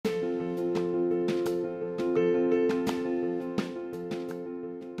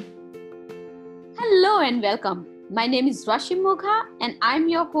and welcome. My name is Rashi Mogha and I'm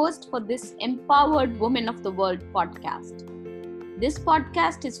your host for this Empowered Women of the World podcast. This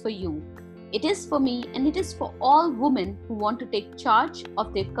podcast is for you. It is for me and it is for all women who want to take charge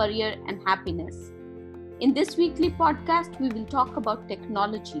of their career and happiness. In this weekly podcast, we will talk about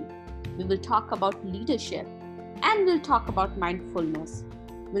technology, we will talk about leadership, and we'll talk about mindfulness.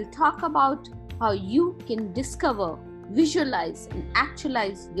 We'll talk about how you can discover, visualize, and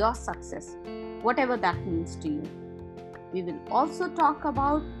actualize your success, whatever that means to you. We will also talk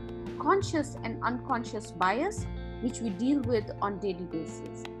about conscious and unconscious bias, which we deal with on daily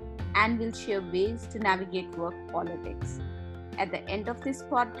basis, and we'll share ways to navigate work politics. At the end of this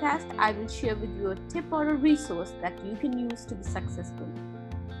podcast, I will share with you a tip or a resource that you can use to be successful.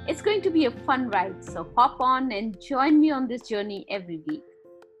 It's going to be a fun ride, so hop on and join me on this journey every week.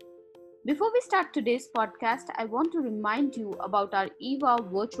 Before we start today's podcast, I want to remind you about our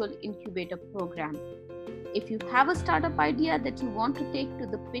eWOW Virtual Incubator program. If you have a startup idea that you want to take to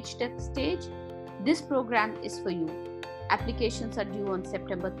the pitch deck stage, this program is for you. Applications are due on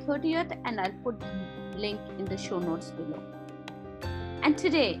September 30th, and I'll put the link in the show notes below. And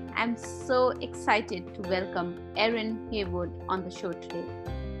today, I'm so excited to welcome Erin Haywood on the show today.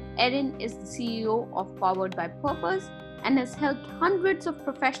 Erin is the CEO of Powered by Purpose and has helped hundreds of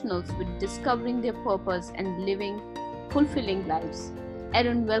professionals with discovering their purpose and living fulfilling lives.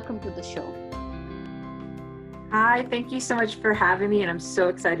 Erin, welcome to the show. Hi, thank you so much for having me, and I'm so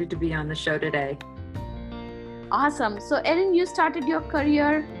excited to be on the show today. Awesome. So Erin, you started your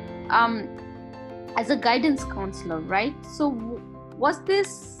career as a guidance counselor, right? So was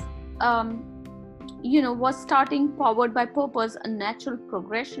this, was starting Powered by Purpose a natural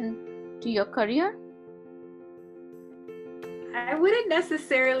progression to your career? I wouldn't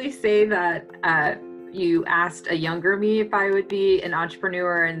necessarily say that you asked a younger me if I would be an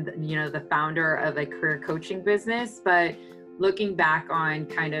entrepreneur and, the founder of a career coaching business, but looking back on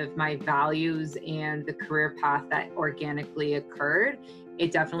kind of my values and the career path that organically occurred,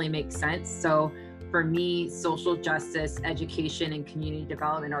 it definitely makes sense. So for me, social justice, education, and community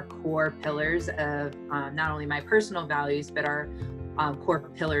development are core pillars of not only my personal values, but are core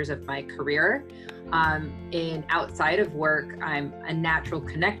pillars of my career. And outside of work, I'm a natural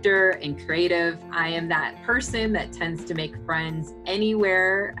connector and creative. I am that person that tends to make friends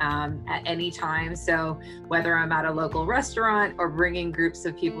anywhere, at any time. So whether I'm at a local restaurant or bringing groups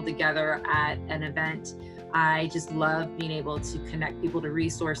of people together at an event, I just love being able to connect people to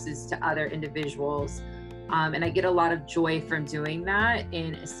resources, to other individuals. And I get a lot of joy from doing that.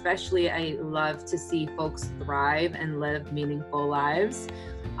 And especially I love to see folks thrive and live meaningful lives.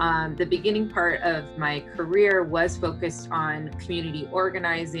 The beginning part of my career was focused on community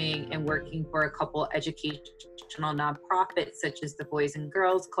organizing and working for a couple educational nonprofits, such as the Boys and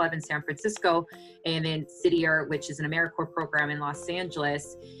Girls Club in San Francisco, and then City Art, which is an AmeriCorps program in Los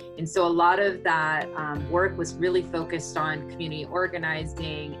Angeles. And so a lot of that work was really focused on community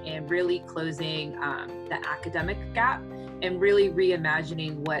organizing and really closing the academic gap and really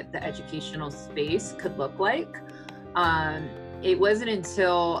reimagining what the educational space could look like. It wasn't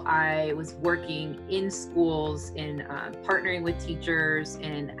until I was working in schools and partnering with teachers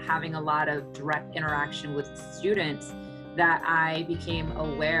and having a lot of direct interaction with students that I became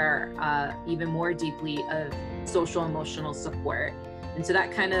aware even more deeply of social emotional support. And so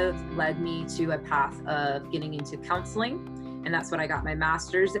that kind of led me to a path of getting into counseling, and that's what I got my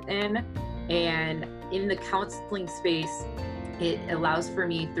master's in. And in the counseling space, it allows for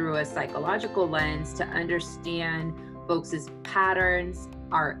me through a psychological lens to understand folks' patterns,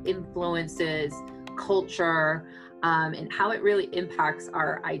 our influences, culture, and how it really impacts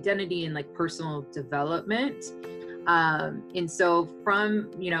our identity and like personal development. And so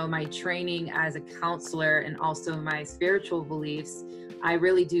from, my training as a counselor and also my spiritual beliefs, I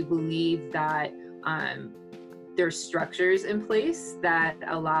really do believe that there's structures in place that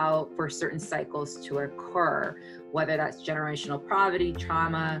allow for certain cycles to occur, whether that's generational poverty,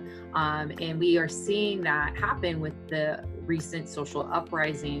 trauma, and we are seeing that happen with the recent social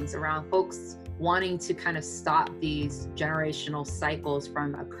uprisings around folks wanting to kind of stop these generational cycles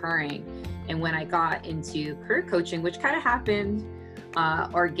from occurring. And when I got into career coaching, which kind of happened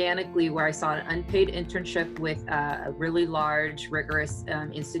organically, where I saw an unpaid internship with a really large, rigorous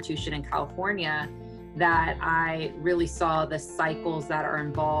institution in California, that I really saw the cycles that are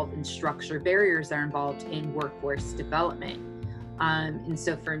involved in structure, barriers that are involved in workforce development. And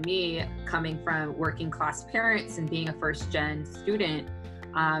so for me, coming from working class parents and being a first gen student,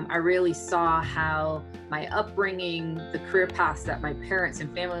 I really saw how my upbringing, the career paths that my parents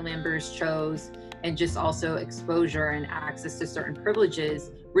and family members chose, and just also exposure and access to certain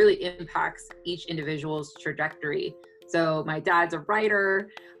privileges really impacts each individual's trajectory. So my dad's a writer,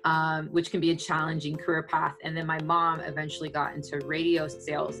 which can be a challenging career path. And then my mom eventually got into radio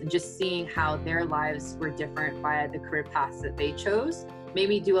sales, and just seeing how their lives were different via the career paths that they chose made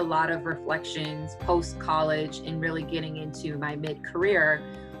me do a lot of reflections post-college and really getting into my mid-career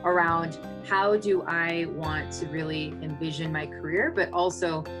around how do I want to really envision my career, but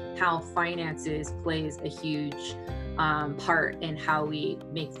also how finances plays a huge part in how we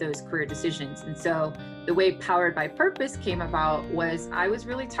make those career decisions. And so the way Powered by Purpose came about was I was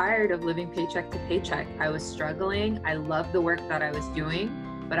really tired of living paycheck to paycheck. I was struggling. I loved the work that I was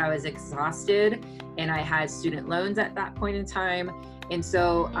doing, but I was exhausted, and I had student loans at that point in time. And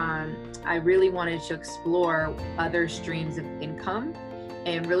so I really wanted to explore other streams of income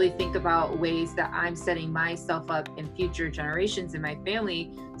and really think about ways that I'm setting myself up and future generations in my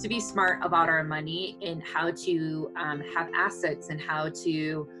family to be smart about our money and how to have assets and how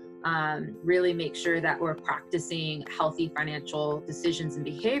to really make sure that we're practicing healthy financial decisions and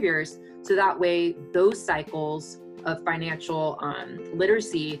behaviors. So that way those cycles of financial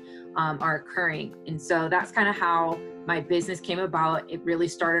literacy are occurring. And so that's kind of how my business came about. It really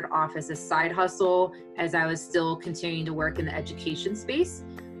started off as a side hustle as I was still continuing to work in the education space.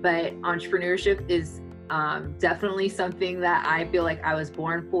 But entrepreneurship is definitely something that I feel like I was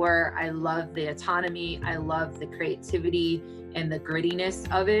born for. I love the autonomy. I love the creativity and the grittiness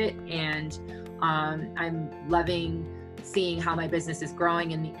of it. And I'm loving seeing how my business is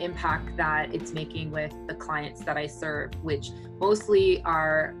growing and the impact that it's making with the clients that I serve, which mostly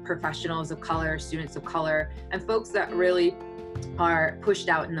are professionals of color, students of color, and folks that really are pushed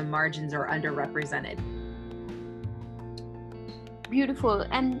out in the margins or underrepresented. Beautiful.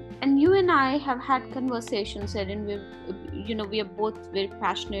 And you and I have had conversations, Erin. We are both very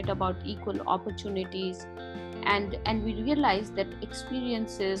passionate about equal opportunities, and we realize that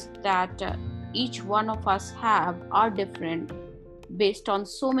experiences that each one of us have are different based on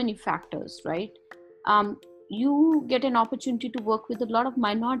so many factors, right? You get an opportunity to work with a lot of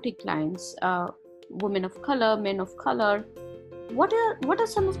minority clients, women of color, men of color. What are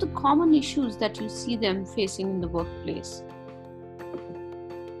some of the common issues that you see them facing in the workplace?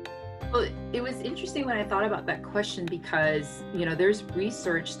 Well, it was interesting when I thought about that question because, there's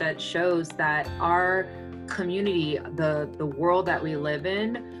research that shows that our community, the world that we live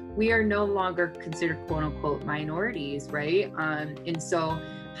in, we are no longer considered quote unquote minorities, right? And so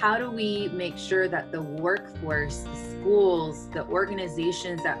how do we make sure that the workforce, the schools, the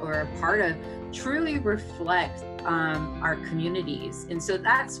organizations that we're a part of truly reflect our communities? And so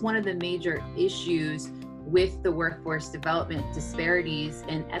that's one of the major issues with the workforce development disparities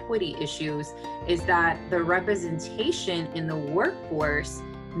and equity issues, is that the representation in the workforce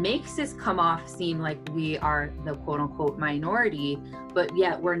makes us come off seem like we are the quote unquote minority, but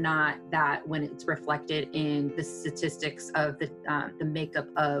yet we're not that when it's reflected in the statistics of the makeup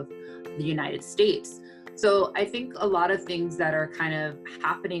of the United States. So I think a lot of things that are kind of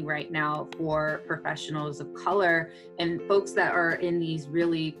happening right now for professionals of color and folks that are in these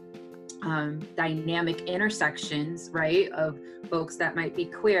really dynamic intersections, right, of folks that might be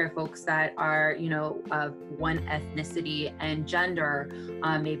queer, folks that are, of one ethnicity and gender,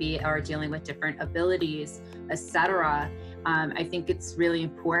 maybe are dealing with different abilities, etc. I think it's really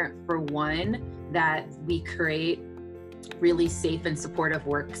important, for one, that we create really safe and supportive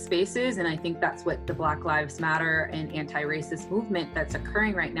workspaces. And I think that's what the Black Lives Matter and anti-racist movement that's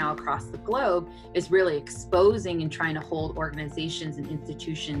occurring right now across the globe is really exposing and trying to hold organizations and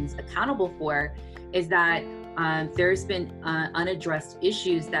institutions accountable for, is that there's been unaddressed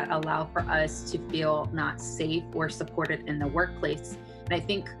issues that allow for us to feel not safe or supported in the workplace. And I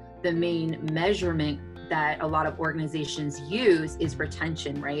think the main measurement that a lot of organizations use is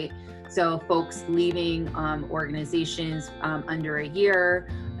retention, right? So folks leaving organizations under a year,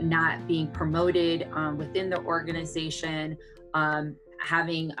 not being promoted within the organization,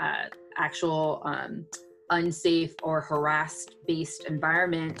 having actual unsafe or harassed-based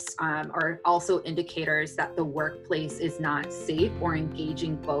environments are also indicators that the workplace is not safe or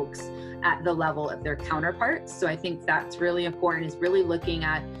engaging folks at the level of their counterparts. So I think that's really important, is really looking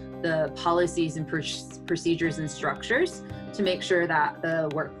at the policies and procedures and structures to make sure that the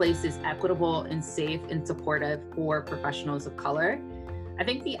workplace is equitable and safe and supportive for professionals of color. I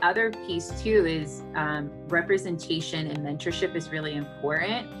think the other piece too is representation and mentorship is really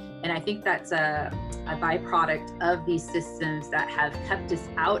important. And I think that's a byproduct of these systems that have kept us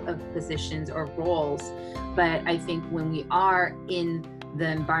out of positions or roles. But I think when we are in the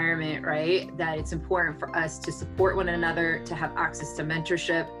environment, right? That it's important for us to support one another, to have access to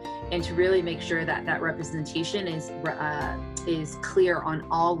mentorship, and to really make sure that that representation is clear on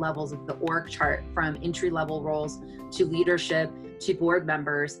all levels of the org chart, from entry-level roles to leadership to board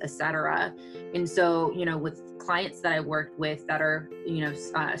members, etc. And so, with clients that I worked with that are,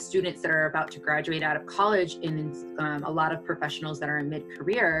 students that are about to graduate out of college, and a lot of professionals that are in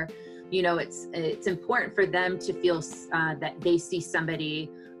mid-career, it's important for them to feel that they see somebody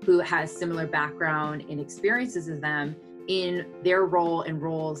who has similar background and experiences as them in their role and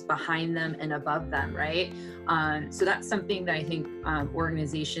roles behind them and above them, right? So that's something that I think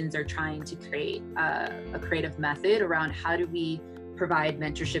organizations are trying to create a creative method around. How do we provide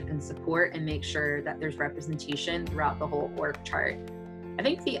mentorship and support and make sure that there's representation throughout the whole org chart? I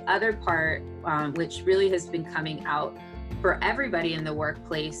think the other part, which really has been coming out for everybody in the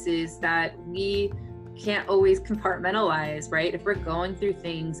workplace, is that we can't always compartmentalize, right? If we're going through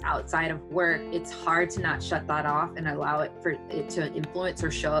things outside of work, it's hard to not shut that off and allow it for it to influence or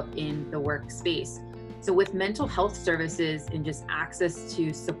show up in the workspace. So with mental health services and just access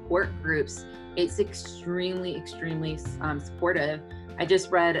to support groups, it's extremely supportive. I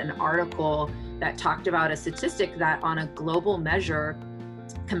just read an article that talked about a statistic that on a global measure,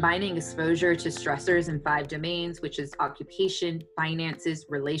 combining exposure to stressors in 5 domains, which is occupation, finances,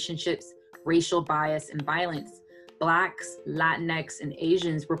 relationships, racial bias, and violence, Blacks, Latinx, and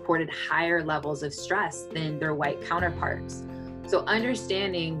Asians reported higher levels of stress than their white counterparts. So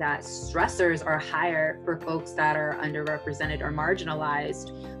understanding that stressors are higher for folks that are underrepresented or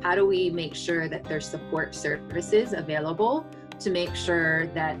marginalized, how do we make sure that there's support services available to make sure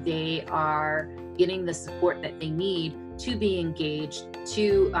that they are getting the support that they need to be engaged,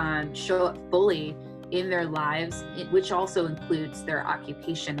 to show up fully in their lives, which also includes their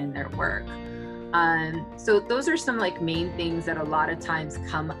occupation and their work. So those are some main things that a lot of times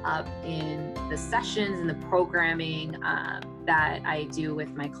come up in the sessions and the programming that I do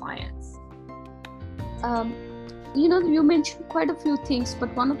with my clients. You mentioned quite a few things,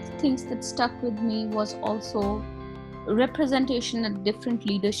 but one of the things that stuck with me was also representation at different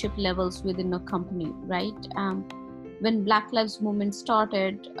leadership levels within a company, right? When Black Lives Movement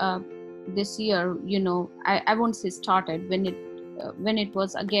started this year, I won't say started, when it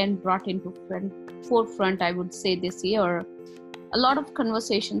was again brought into forefront, I would say this year, a lot of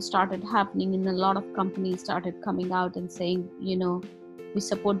conversations started happening, and a lot of companies started coming out and saying, we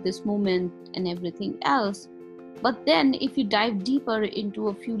support this movement and everything else. But then if you dive deeper into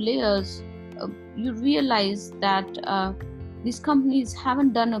a few layers, you realize that these companies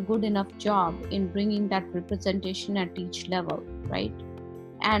haven't done a good enough job in bringing that representation at each level, right?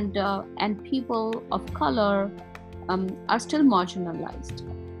 And people of color are still marginalized.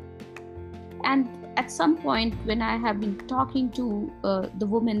 And at some point, when I have been talking to the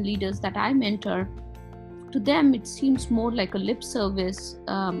women leaders that I mentor, to them it seems more like a lip service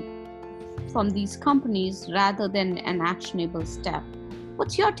from these companies rather than an actionable step.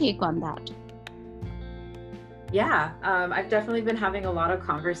 What's your take on that? Yeah, I've definitely been having a lot of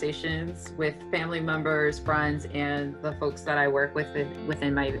conversations with family members, friends, and the folks that I work with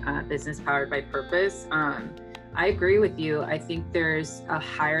within my business Powered by Purpose. I agree with you. I think there's a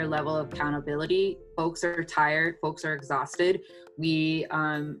higher level of accountability. Folks are tired. Folks are exhausted. We,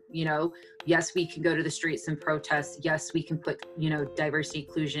 yes, we can go to the streets and protest. Yes, we can put, diversity,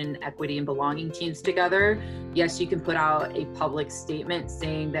 inclusion, equity, and belonging teams together. Yes, you can put out a public statement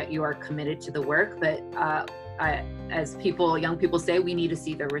saying that you are committed to the work, but as young people say, we need to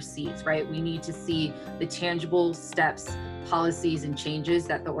see the receipts, right? We need to see the tangible steps, policies, and changes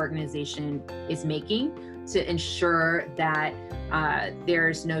that the organization is making to ensure that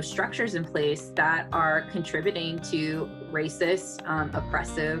there's no structures in place that are contributing to racist,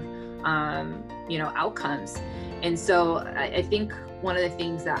 oppressive, outcomes. And so I think one of the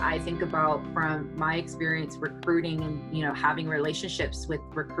things that I think about from my experience recruiting and, having relationships with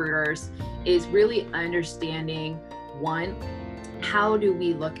recruiters is really understanding, one, how do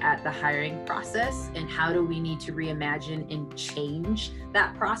we look at the hiring process and how do we need to reimagine and change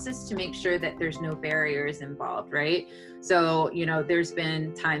that process to make sure that there's no barriers involved, right? So, there's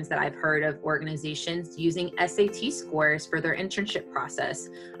been times that I've heard of organizations using SAT scores for their internship process.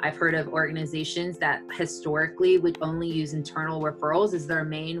 I've heard of organizations that historically would only use internal referrals as their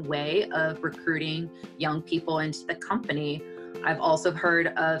main way of recruiting young people into the company. I've also heard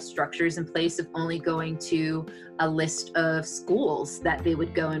of structures in place of only going to a list of schools that they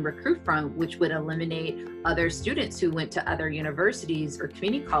would go and recruit from, which would eliminate other students who went to other universities or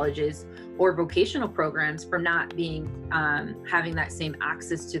community colleges or vocational programs from not being having that same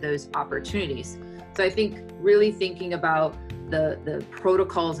access to those opportunities. So I think really thinking about the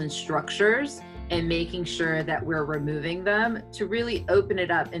protocols and structures and making sure that we're removing them to really open it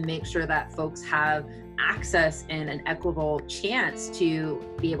up and make sure that folks have access and an equitable chance to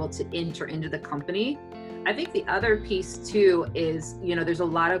be able to enter into the company. I think the other piece too is, there's a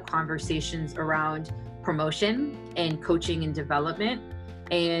lot of conversations around promotion and coaching and development,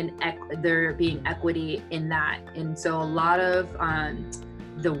 and there being equity in that. And so a lot of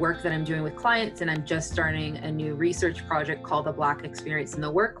the work that I'm doing with clients, and I'm just starting a new research project called the Black Experience in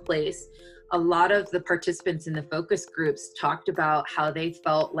the Workplace, a lot of the participants in the focus groups talked about how they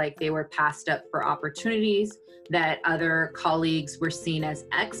felt like they were passed up for opportunities, that other colleagues were seen as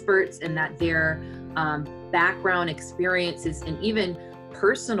experts, and that their background experiences and even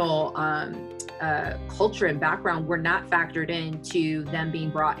personal culture and background were not factored into them being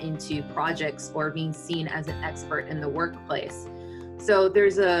brought into projects or being seen as an expert in the workplace. So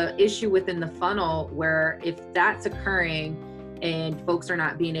there's a issue within the funnel where if that's occurring and folks are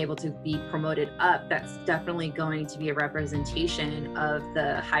not being able to be promoted up, that's definitely going to be a representation of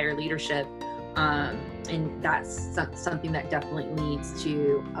the higher leadership. And that's something that definitely needs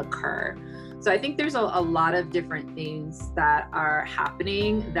to occur. So I think there's a lot of different things that are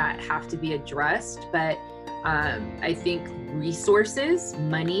happening that have to be addressed, but I think resources,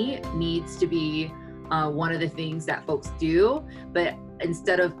 money needs to be one of the things that folks do, but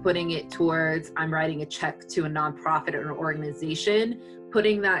instead of putting it towards, I'm writing a check to a nonprofit or an organization,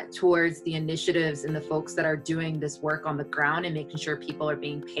 putting that towards the initiatives and the folks that are doing this work on the ground and making sure people are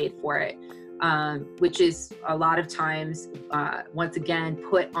being paid for it, which is a lot of times, once again,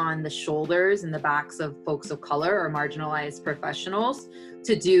 put on the shoulders and the backs of folks of color or marginalized professionals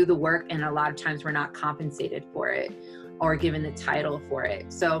to do the work. And a lot of times we're not compensated for it or given the title for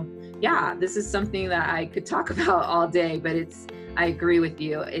it. So yeah, this is something that I could talk about all day, but I agree with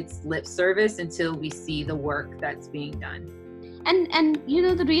you. It's lip service until we see the work that's being done. And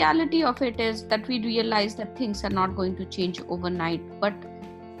the reality of it is that we realize that things are not going to change overnight, but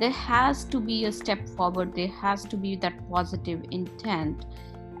there has to be a step forward. There has to be that positive intent,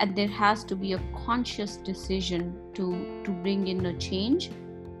 and there has to be a conscious decision to bring in a change.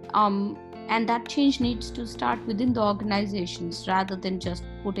 And that change needs to start within the organizations rather than just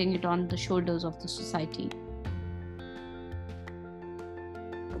putting it on the shoulders of the society.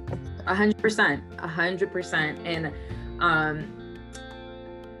 100%. And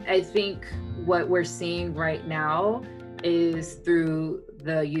I think what we're seeing right now is through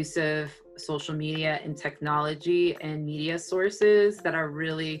the use of social media and technology and media sources that are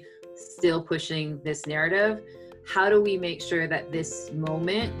really still pushing this narrative. How do we make sure that this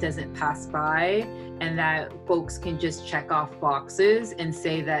moment doesn't pass by and that folks can just check off boxes and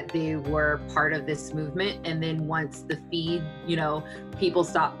say that they were part of this movement? And then once the feed, people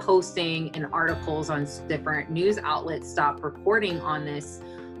stop posting and articles on different news outlets stop reporting on this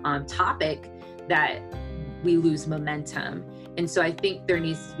topic, that we lose momentum. And so I think there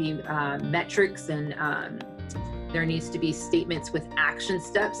needs to be metrics and there needs to be statements with action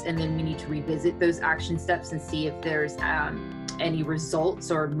steps, and then we need to revisit those action steps and see if there's any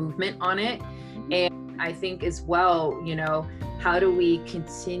results or movement on it. And I think as well, how do we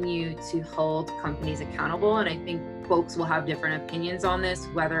continue to hold companies accountable? And I think folks will have different opinions on this,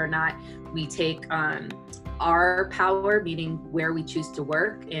 whether or not we take our power, meaning where we choose to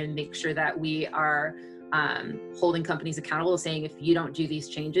work, and make sure that we are holding companies accountable, saying if you don't do these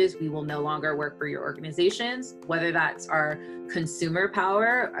changes, we will no longer work for your organizations, whether that's our consumer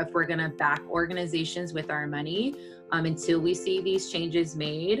power, if we're going to back organizations with our money until we see these changes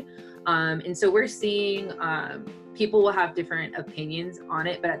made. And so we're seeing people will have different opinions on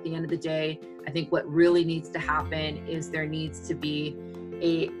it, but at the end of the day, I think what really needs to happen is there needs to be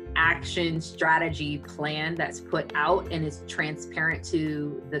a action strategy plan that's put out and is transparent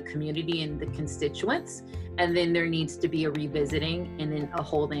to the community and the constituents. And then there needs to be a revisiting and then a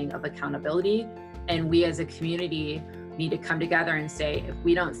holding of accountability. And we as a community need to come together and say, if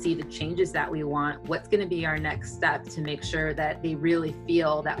we don't see the changes that we want, what's going to be our next step to make sure that they really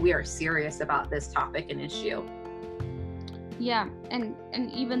feel that we are serious about this topic and issue. Yeah, and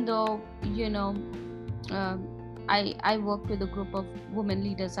even though, I work with a group of women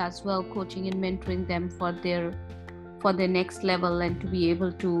leaders as well, coaching and mentoring them for their next level, and to be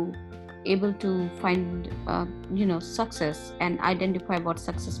able to find success and identify what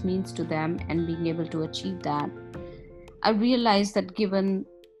success means to them and being able to achieve that. I realized that given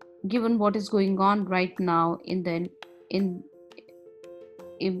what is going on right now in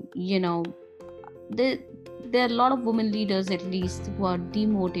you know, there are a lot of women leaders, at least, who are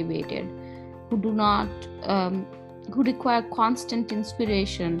demotivated, who do not who require constant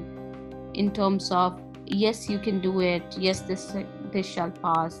inspiration in terms of, yes, you can do it, yes, this shall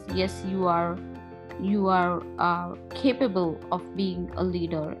pass, yes, you are capable of being a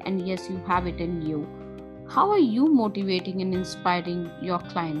leader, and yes, you have it in you. How are you motivating and inspiring your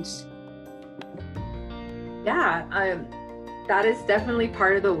clients? Yeah, that is definitely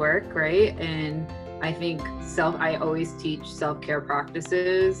part of the work, right? And I think I always teach self-care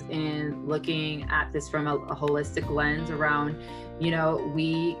practices and looking at this from a holistic lens around,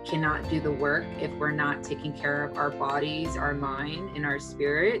 we cannot do the work if we're not taking care of our bodies, our mind, and our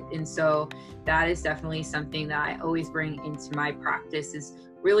spirit. And so that is definitely something that I always bring into my practice, is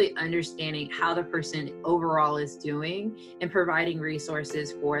really understanding how the person overall is doing and providing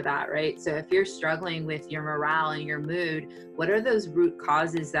resources for that, right? So if you're struggling with your morale and your mood, what are those root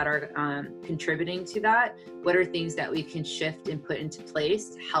causes that are contributing to that? What are things that we can shift and put into place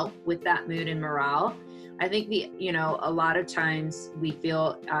to help with that mood and morale? I think a lot of times we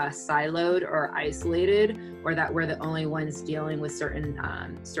feel siloed or isolated, or that we're the only ones dealing with certain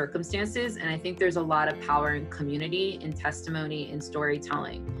circumstances. And I think there's a lot of power in community and testimony and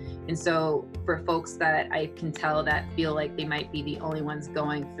storytelling. And so for folks that I can tell that feel like they might be the only ones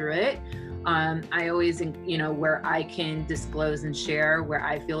going through it, I always, where I can disclose and share where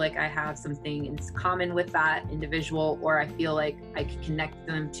I feel like I have something in common with that individual, or I feel like I can connect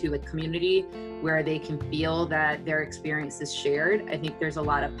them to a community where they can feel that their experience is shared. I think there's a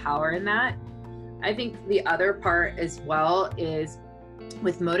lot of power in that. I think the other part as well is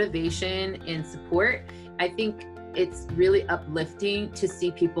with motivation and support. I think it's really uplifting to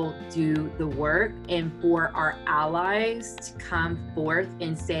see people do the work, and for our allies to come forth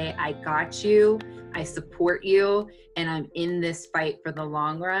and say, I got you, I support you, and I'm in this fight for the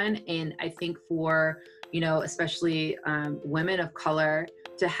long run. And I think for, especially women of color,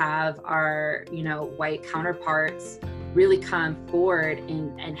 to have our, white counterparts really come forward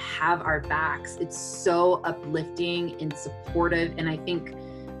and have our backs, it's so uplifting and supportive. And I think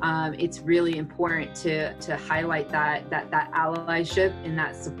it's really important to highlight that allyship and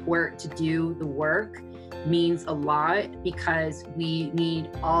that support to do the work means a lot, because we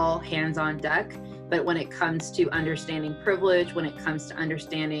need all hands on deck. But when it comes to understanding privilege, when it comes to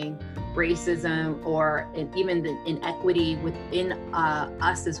understanding racism, or even the inequity within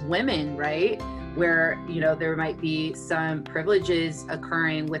us as women, right? Where, there might be some privileges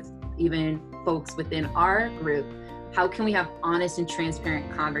occurring with even folks within our group. How can we have honest and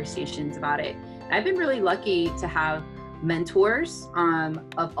transparent conversations about it? I've been really lucky to have mentors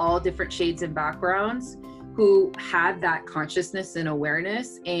of all different shades and backgrounds who had that consciousness and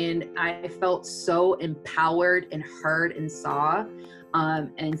awareness. And I felt so empowered and heard and saw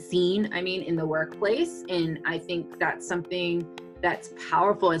and seen, in the workplace. And I think that's something that's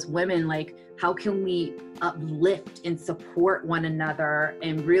powerful as women. Like, how can we uplift and support one another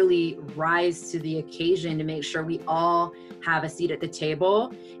and really rise to the occasion to make sure we all have a seat at the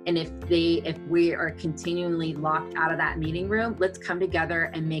table? And if we are continually locked out of that meeting room, let's come together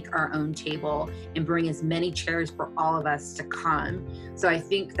and make our own table and bring as many chairs for all of us to come. So I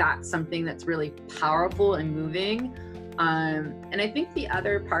think that's something that's really powerful and moving. And I think the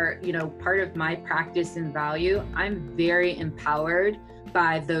other part, part of my practice and value, I'm very empowered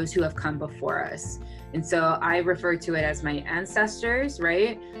by those who have come before us. And so I refer to it as my ancestors,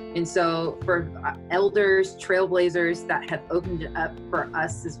 right? And so for elders, trailblazers that have opened it up for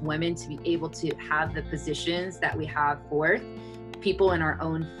us as women to be able to have the positions that we have forth, people in our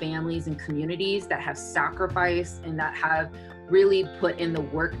own families and communities that have sacrificed and that have really put in the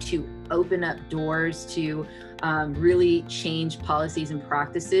work to open up doors to really change policies and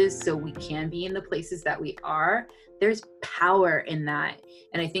practices so we can be in the places that we are. There's power in that.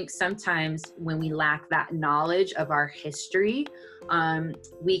 And I think sometimes when we lack that knowledge of our history,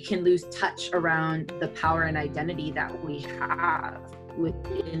 we can lose touch around the power and identity that we have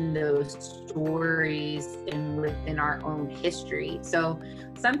within those stories and within our own history. So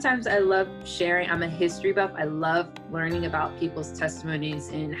sometimes I love sharing. I'm a history buff. I love learning about people's testimonies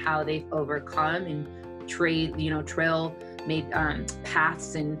and how they've overcome and trail made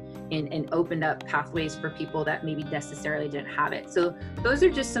paths and opened up pathways for people that maybe necessarily didn't have it. So those are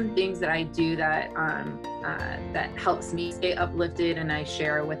just some things that I do that that helps me stay uplifted, and I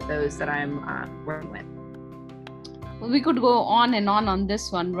share with those that I'm working with. Well, we could go on and on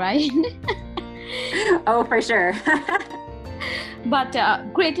this one, right? Oh, for sure.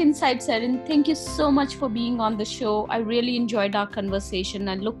 But great insights, Erin. Thank you so much for being on the show. I really enjoyed our conversation.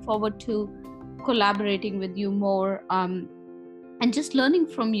 I look forward to collaborating with you more and just learning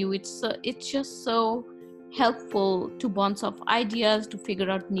from you. It's just so helpful to bounce off ideas, to figure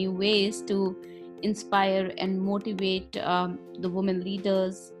out new ways to inspire and motivate the women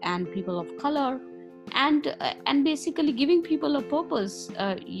leaders and people of color, and basically giving people a purpose,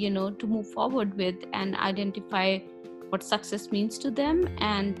 to move forward with and identify what success means to them,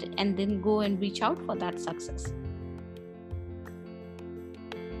 and then go and reach out for that success.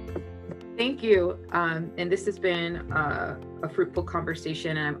 Thank you. And this has been a fruitful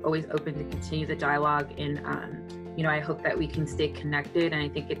conversation, and I'm always open to continue the dialogue. And, I hope that we can stay connected. And I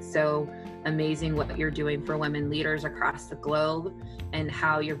think it's so amazing what you're doing for women leaders across the globe, and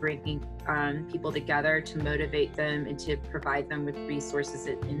how you're bringing people together to motivate them and to provide them with resources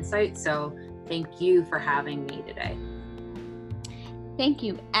and insight. So thank you for having me today. Thank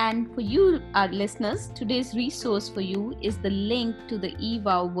you. And for you, our listeners, today's resource for you is the link to the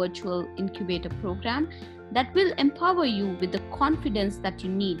eWOW Virtual Incubator Program that will empower you with the confidence that you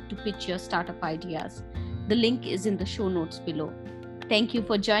need to pitch your startup ideas. The link is in the show notes below. Thank you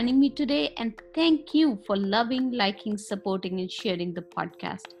for joining me today, and thank you for loving, liking, supporting, and sharing the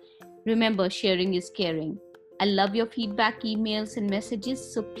podcast. Remember, sharing is caring. I love your feedback, emails, and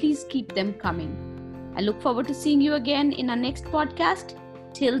messages, so please keep them coming. I look forward to seeing you again in our next podcast.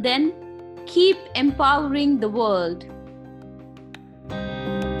 Till then, keep empowering the world.